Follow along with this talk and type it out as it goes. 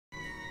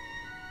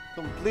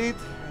Complete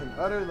and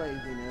utter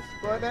laziness.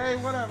 But hey,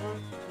 whatever.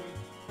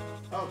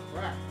 Oh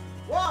crap.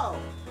 Whoa!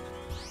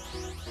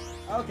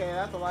 Okay,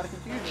 that's a lot of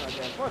confusion right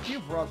there. Fuck you,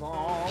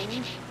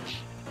 Brozong.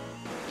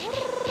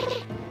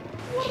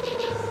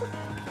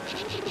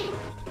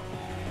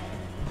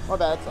 My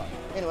bad, sorry.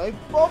 Anyway,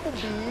 Bubble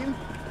Beam,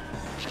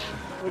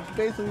 which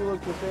basically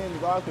looks the same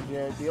as Aqua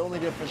Jet. The only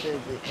difference is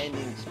the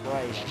ending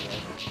sprite, I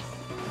guess.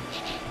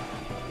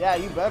 Yeah,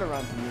 you better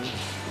run from me.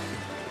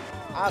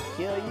 I'll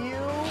kill you.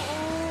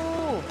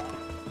 Ooh.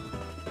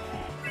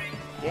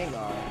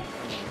 Gengar.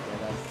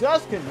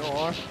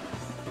 Dusknoir.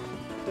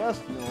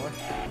 Dusknoir.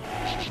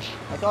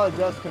 I call it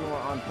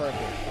Dusknoir on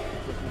purpose,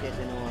 just in case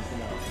anyone wants to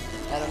know.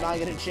 And I'm not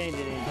going to change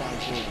it anytime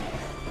soon.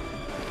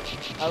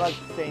 I like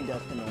saying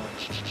Dusknoir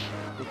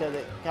because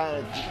it kind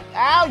of...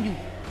 Ow, you...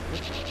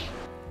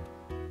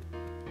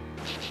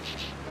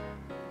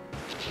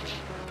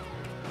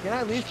 Can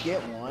I at least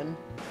get one?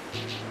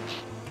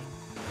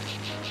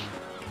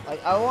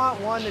 Like, I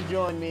want one to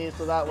join me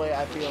so that way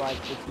I feel like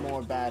it's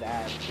more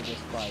badass to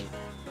just fight.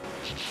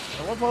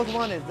 And what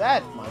Pokemon is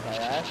that, might I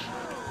ask?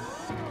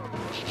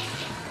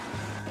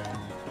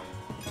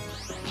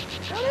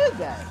 What is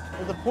that?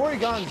 It's a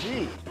Porygon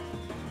Z.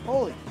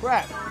 Holy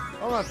crap.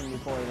 I'm not from you,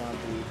 Porygon Z.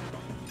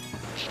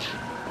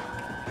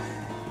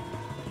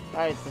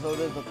 Alright, so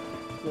there's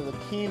a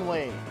keen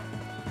way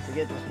to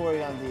get this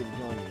Porygon Z to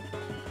join you.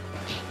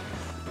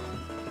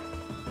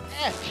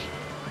 Eh!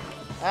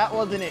 That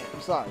wasn't it.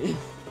 I'm sorry.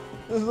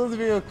 This is supposed to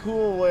be a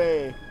cool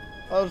way.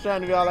 I was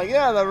trying to be all like,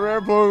 yeah, that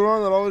rare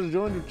Pokemon that always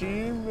joins your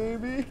team,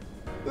 maybe.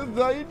 This is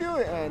how you do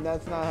it. And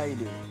that's not how you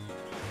do it.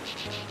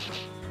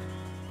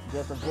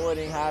 Just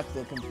avoiding half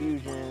the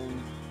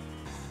confusion.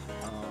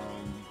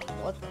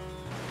 What the?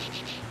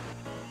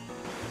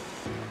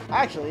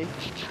 Actually,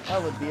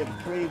 that would be a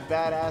pretty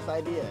badass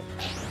idea.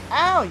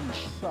 Ow, you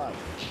suck.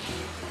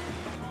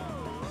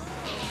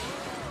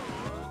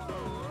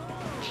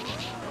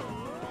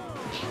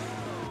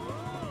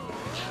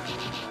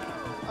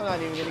 I'm not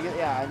even gonna get.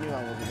 Yeah, I knew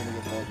I wasn't gonna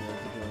get Pokemon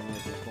to join me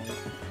at this point.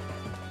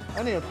 I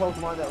need a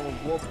Pokemon that will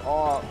whoop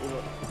all.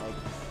 Like,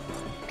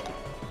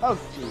 oh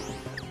jeez.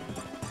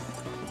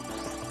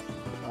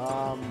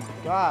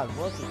 God,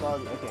 what's the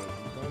called? Okay.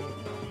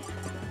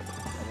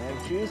 And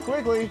choose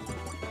quickly.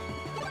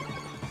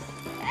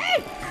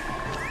 Hey!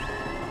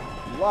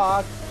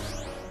 Lock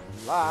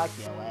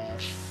your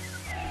ass.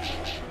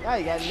 Now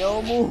you got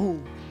no move.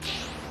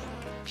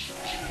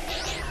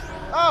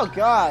 Oh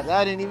God,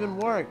 that didn't even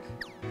work.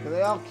 Cause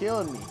they all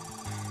killed me.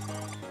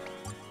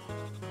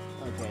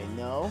 Okay,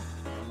 no.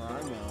 Come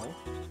on, no.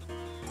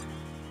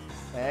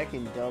 I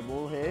can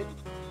double hit,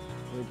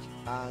 which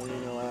I don't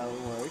even know how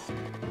it works.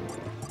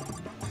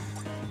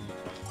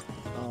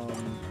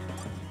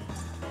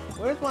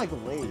 Where's my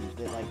Glade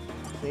that like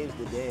saves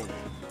the day?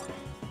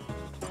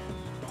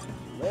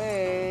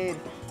 Glade!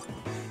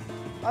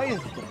 I'll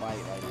use it to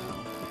bite right now.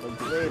 But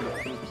Glade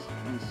would be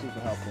super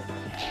helpful.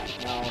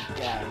 No,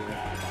 get out of here.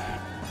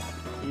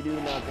 You do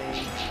nothing.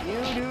 You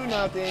do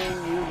nothing.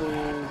 You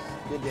lose.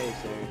 Good day,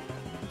 sir.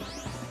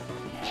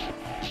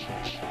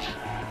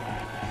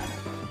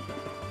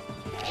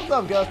 What's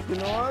up,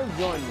 Dusknoir?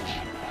 Join me.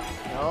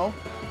 No?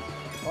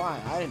 Why?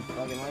 I didn't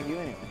fucking like you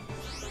anyway.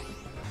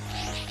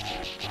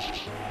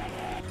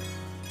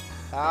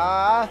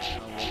 Ah!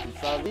 I'll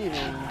start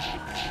leaving.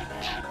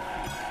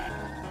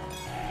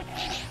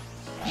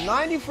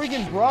 90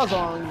 freaking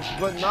Brazongs,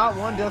 but not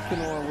one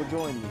Dusknoir will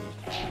join me.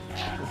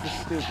 This is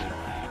stupid.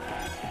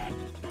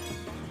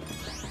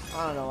 I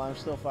don't know, I'm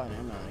still fighting.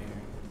 I'm out of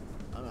here.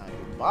 I'm out of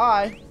here.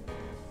 Bye!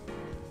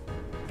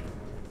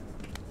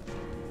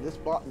 This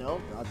boss.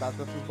 Nope, I thought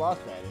this was boss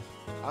status.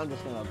 I'm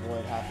just gonna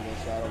avoid half of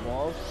those Shadow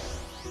Balls.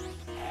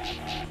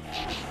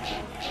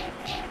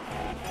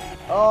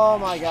 Oh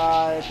my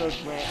god, it's a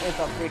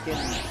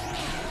freaking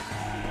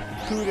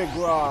coup de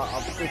grace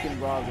of freaking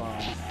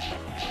Brazong.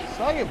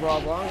 Suck it,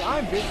 Brazong.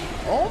 I'm big.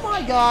 Oh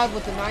my god,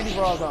 with the 90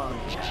 Brazong.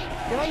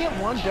 Can I get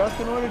one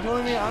Dusknoir to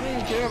join me? I don't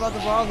even care about the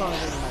Brazong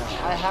anymore.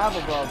 I have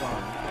a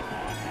Brazong.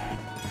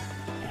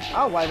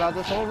 I'll wipe out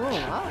this whole room. I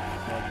don't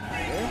fucking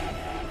care.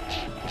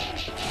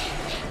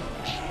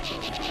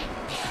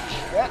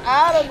 Get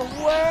out of the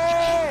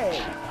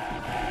way!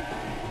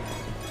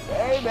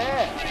 Baby!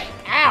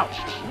 Ow!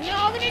 No,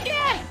 I'm gonna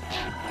die!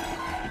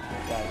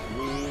 That's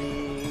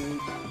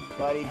weak.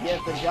 But he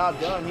gets the job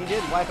done. He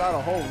did wipe out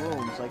a whole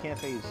room, so I can't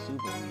say he's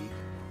super weak.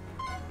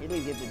 He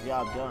did get the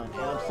job done.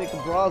 And I'm sick of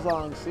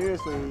Brazong.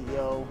 Seriously,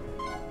 yo.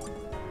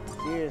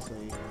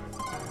 Seriously.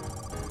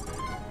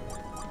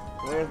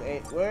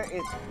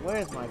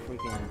 Where's my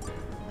freaking...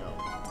 No.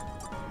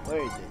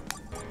 Where is it?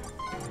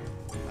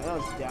 I know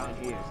it's down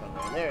here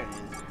somewhere. There it is.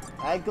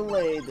 I had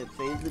Glade that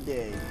saves the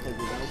day because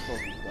there's no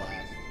focus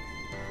blast.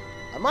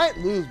 I might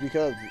lose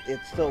because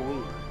it's still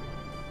weak.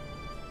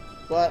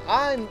 But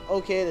I'm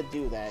okay to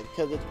do that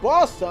because it's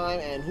boss time,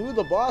 and who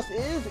the boss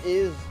is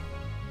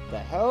the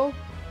hell?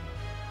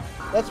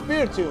 That's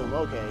Spiritomb,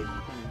 okay.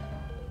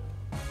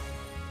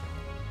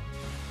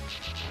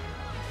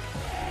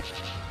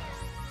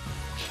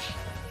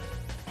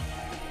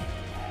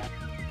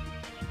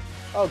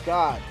 Oh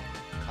god.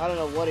 I don't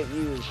know what it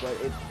used, but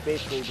it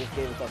basically just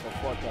gave itself a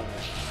fork on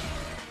it.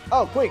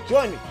 Oh, quick,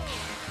 join me!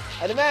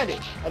 I demand it!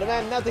 I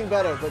demand nothing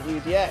better but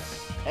use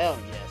yes. Hell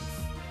yes.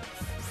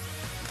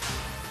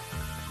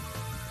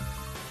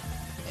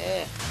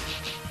 Eh.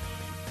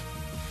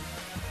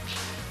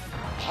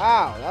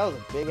 Wow, that was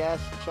a big ass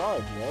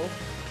charge, yo.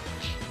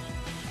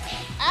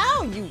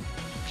 Ow, you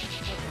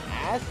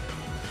ass!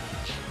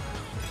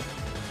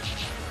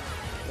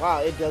 Wow,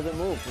 it doesn't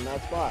move from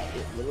that spot.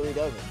 It literally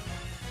doesn't.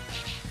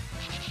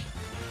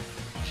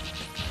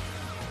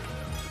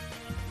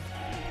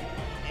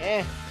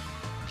 Eh.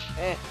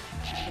 Eh.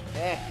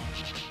 Eh.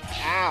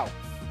 Ow.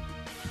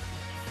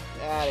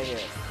 Get out of here.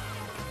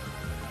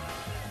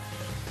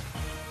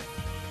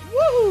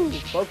 Woohoo!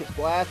 Focus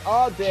blast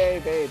all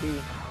day,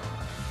 baby.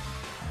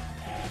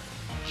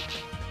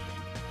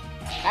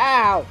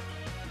 Ow!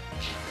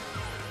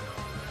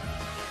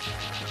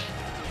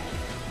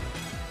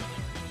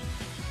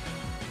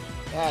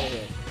 Get out of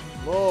here.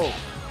 Move.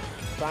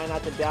 Try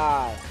not to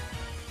die.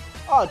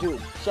 Oh,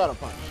 dude. Shuttle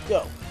punch.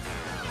 Go.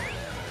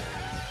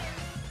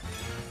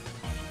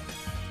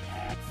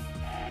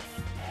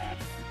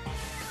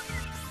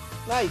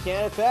 Now you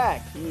can't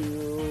attack.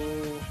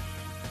 You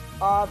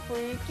are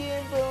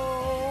freaking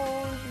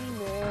bones,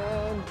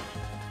 man.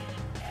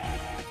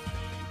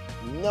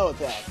 No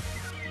attack.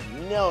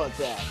 No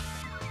attack.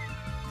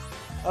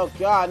 Oh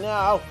god,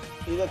 no.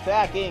 He's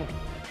attacking.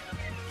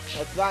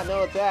 That's not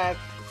no attack.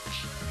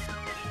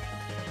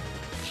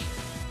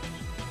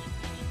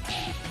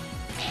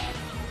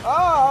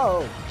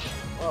 Oh!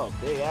 Oh,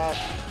 big ass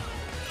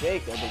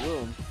shake of the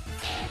room.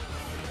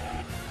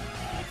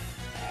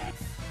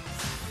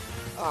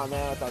 Oh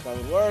man, I thought that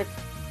would work.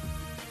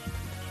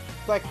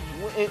 It's like,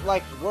 it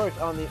like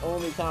worked on the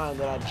only time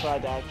that I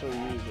tried to actually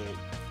use it.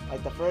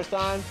 Like the first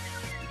time,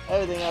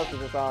 everything else was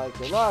just all like,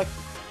 good luck.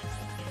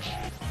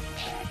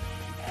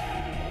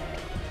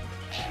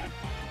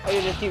 I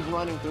can just keep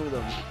running through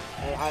them,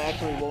 and I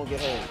actually won't get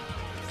hurt.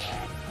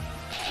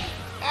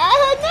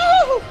 Ah,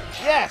 no!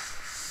 Yes!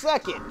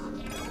 Suck it!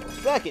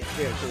 Suck it,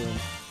 Spirit Tomb.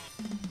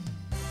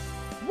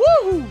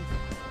 Woohoo!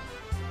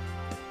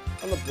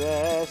 I'm the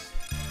best.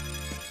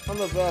 I'm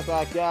the best.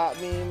 I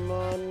got me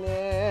money.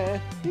 Yeah,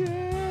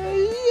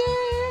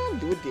 yeah.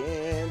 Do a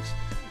dance.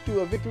 Do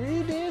a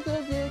victory dance.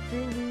 A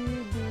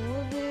victory. Do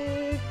a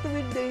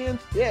victory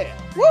dance. Yeah.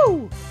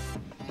 Woo!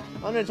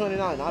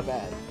 129. Not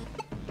bad.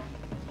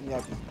 You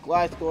got this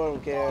glide score.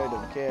 Don't care.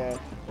 Don't care.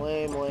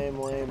 Lame, lame,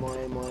 lame,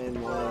 lame,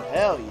 lame, lame.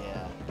 Hell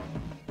yeah.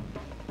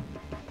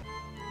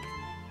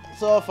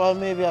 So if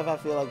maybe if I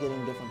feel like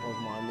getting different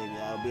Pokemon, maybe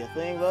that'll be a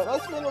thing. But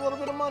let's spend a little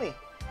bit of money.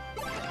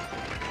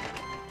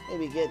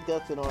 Maybe get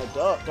Guts in our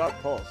Dark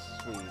Pulse.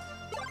 Sweet.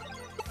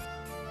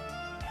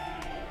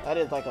 That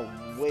is like a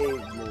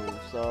wave move.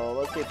 So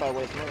let's see if I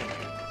waste money.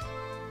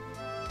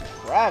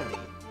 Gravity.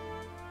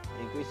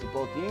 Increases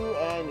both you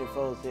and your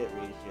foe's hit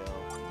ratio.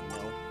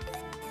 No.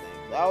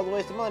 Thanks. That was a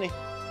waste of money.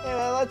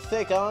 Anyway, let's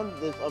take on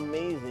this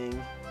amazing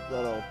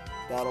little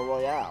Battle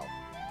Royale.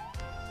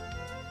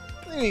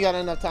 I think we got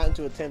enough time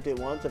to attempt it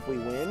once. If we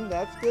win,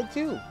 that's good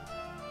too.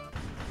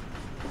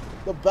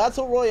 The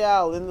Battle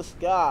Royale in the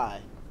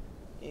sky.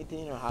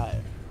 18 or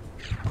higher.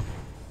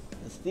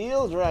 The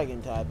Steel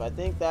Dragon type. I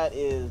think that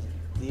is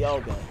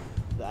Dialga.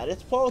 That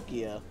is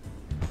Palkia.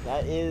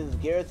 That is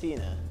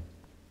Giratina.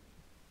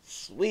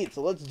 Sweet,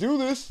 so let's do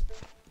this.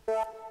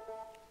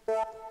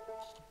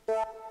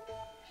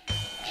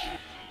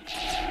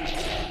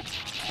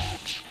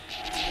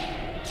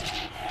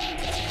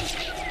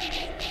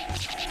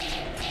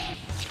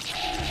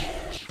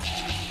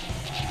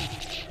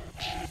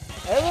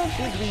 Everyone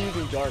seems to be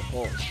using Dark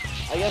Pulse.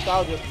 I guess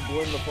I'll just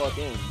blend the fuck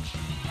in.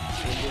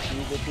 And just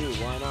use it too.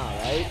 Why not,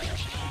 right?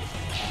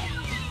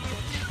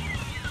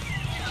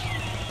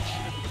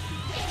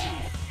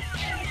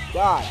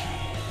 God.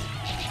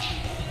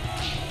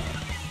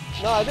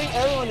 No, I think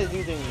everyone is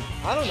using...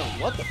 I don't know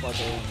what the fuck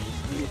everyone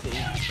is using.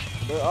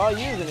 They're all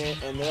using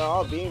it, and they're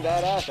all being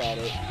badass at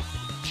it.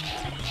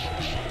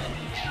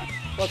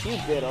 Fuck you,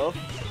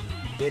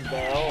 Bid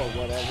Barrel, or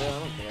whatever. I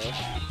don't care.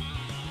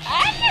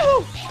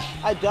 Ow!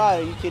 I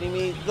died. Are you kidding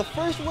me? The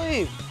first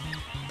wave.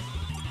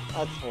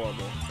 That's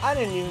horrible. I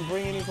didn't even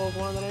bring any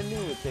Pokemon that I knew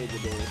would save the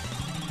day.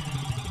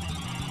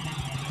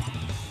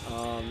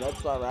 That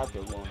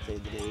Staraptor won't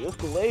save the day. This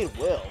Glade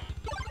will.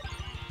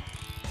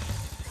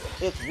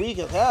 It's weak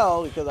as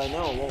hell because I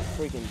know it won't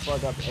freaking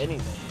fuck up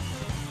anything.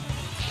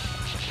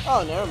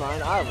 Oh, never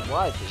mind. I was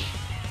lied to.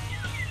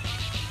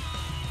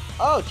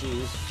 Oh,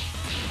 jeez.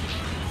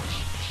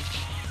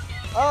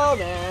 Oh,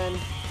 man.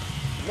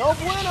 No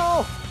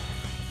bueno.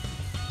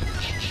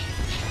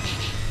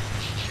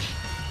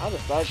 I'll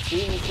just start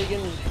shooting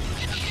freaking...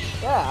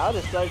 Yeah, I'll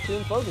just start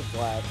shooting Focus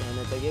Blast, and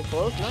if they get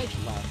close, Night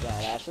Blast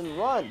that ass and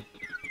run.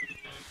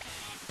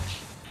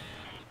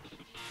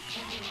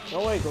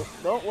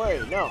 Don't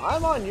worry. No,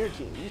 I'm on your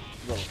team, you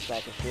little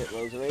sack of shit,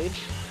 Roserade.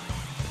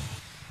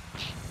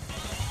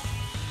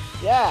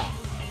 Yeah,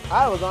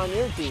 I was on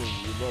your team,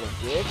 you little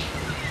dick.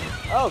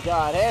 Oh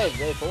god, hey,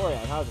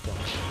 Vaporeon, how's it going?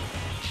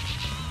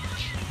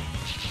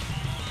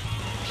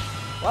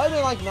 Why are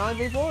there like 9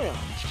 Vaporeons?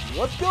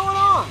 What's going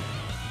on?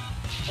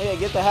 Okay,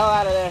 get the hell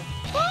out of there.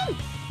 Run!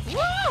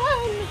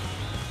 Run!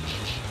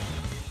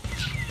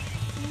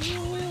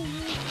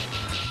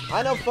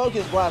 I know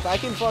Focus Blast. I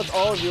can fuck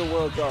all of your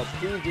worlds up.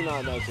 Please do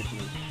not mess with me.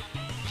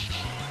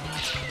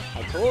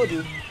 I told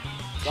you.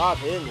 Stop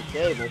hitting the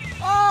table.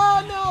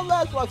 Oh no,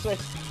 that's Flux Ray.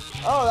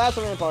 Oh, that's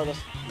a Rampartus.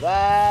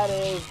 That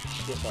is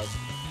just like.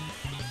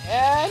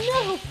 And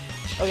no.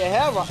 Okay,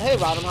 hey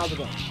Rodham, how's it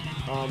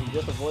going?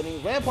 Just avoiding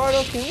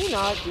Rampartus. Can we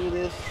not do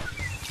this?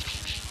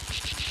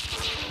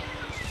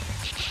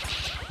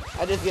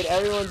 I just get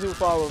everyone to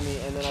follow me,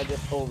 and then I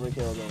just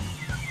overkill them.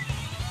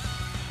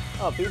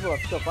 Oh, people are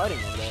still fighting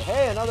over there.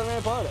 Hey, another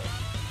Rampartus.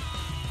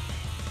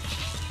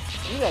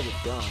 You guys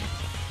are done.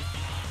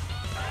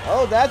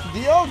 Oh, that's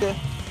Dioga.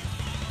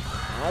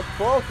 That's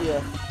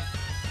Palkia.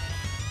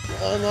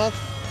 And that's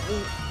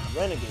the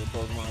Renegade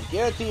Pokemon.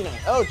 Giratina.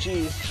 Oh,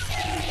 jeez.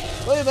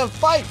 Look at them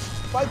fight!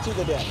 Fight to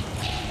the death.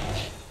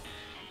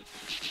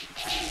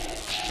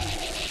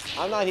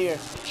 I'm not here.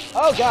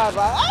 Oh, God.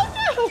 Oh,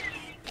 no!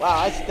 Wow,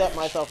 I stepped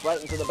myself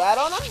right into the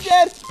battle, and I'm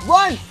dead!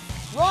 Run!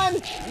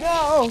 Run!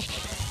 No!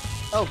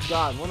 Oh,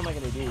 God. What am I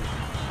going to do?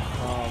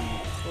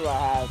 Who do I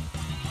have?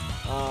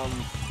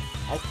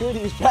 I could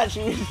use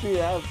Patchy Speed.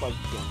 I have fucking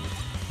damage.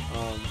 I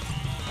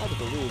have to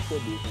believe it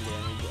could do some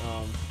damage.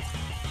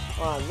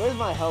 Hold on, where's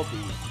my healthy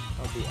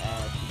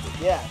ass?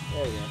 Yeah,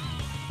 there you go.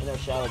 And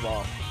there's Shadow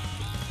Ball.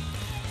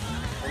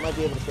 I might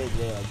be able to save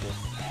the day like this.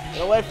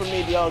 Get away from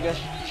me, Dioga.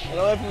 Get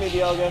away from me,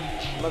 Dioga.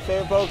 My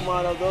favorite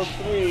Pokemon of those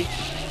 3.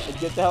 So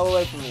get the hell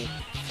away from me.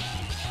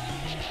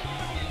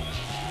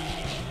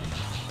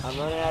 I'm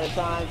running out of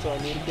time, so I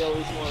need to kill at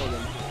least one of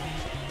them.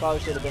 Probably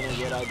should have been a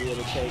good idea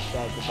to take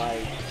that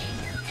bite.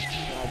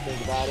 When I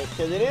think about it,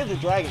 because it is a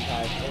Dragon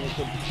type, and it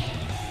could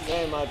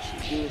very much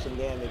do some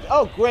damage.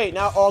 Oh, great!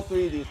 Now all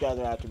 3 of these guys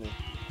are after me.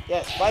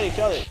 Yes, fight each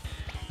other.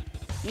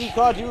 He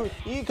called you a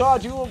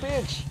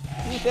bitch.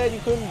 He said you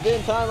couldn't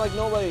bend time like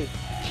nobody.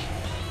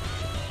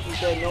 He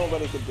said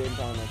nobody could bend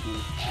time like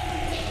you.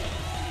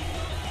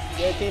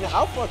 Giratina,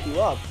 I'll fuck you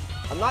up.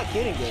 I'm not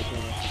kidding,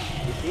 Giratina.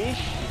 You see?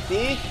 You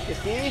see? You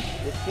see?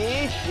 You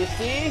see? You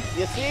see?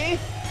 You see?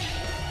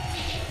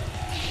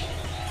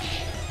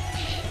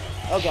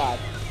 Oh, God.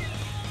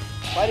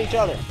 Fight each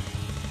other.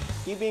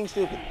 Keep being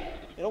stupid.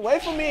 Get away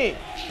from me!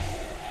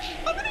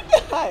 I'm gonna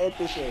die at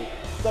this rate.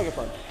 Sucker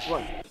Punch.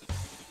 Run.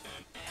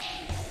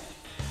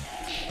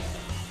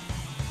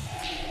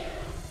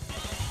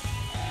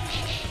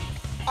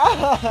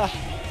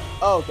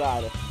 Oh,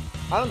 God.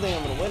 I don't think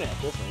I'm gonna win it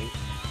at this rate.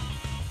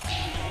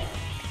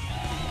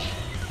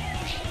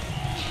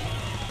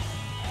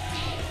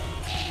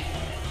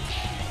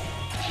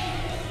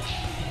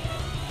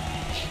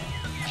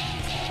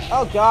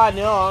 Oh, God,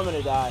 no, I'm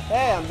gonna die.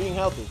 Hey, I'm being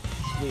healthy.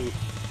 Sweet.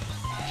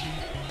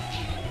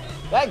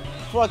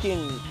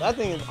 That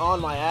thing is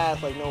on my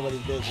ass like nobody's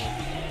business.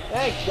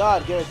 Thank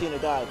God Giratina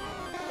died.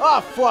 Ah,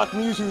 oh, fuck,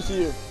 Mewtwo's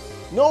here.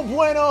 No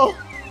bueno.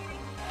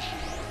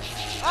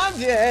 I'm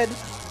dead.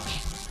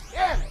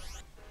 Damn it.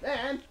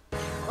 Man,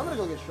 I'm gonna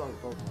go get stronger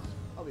Pokemon.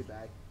 I'll be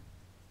back.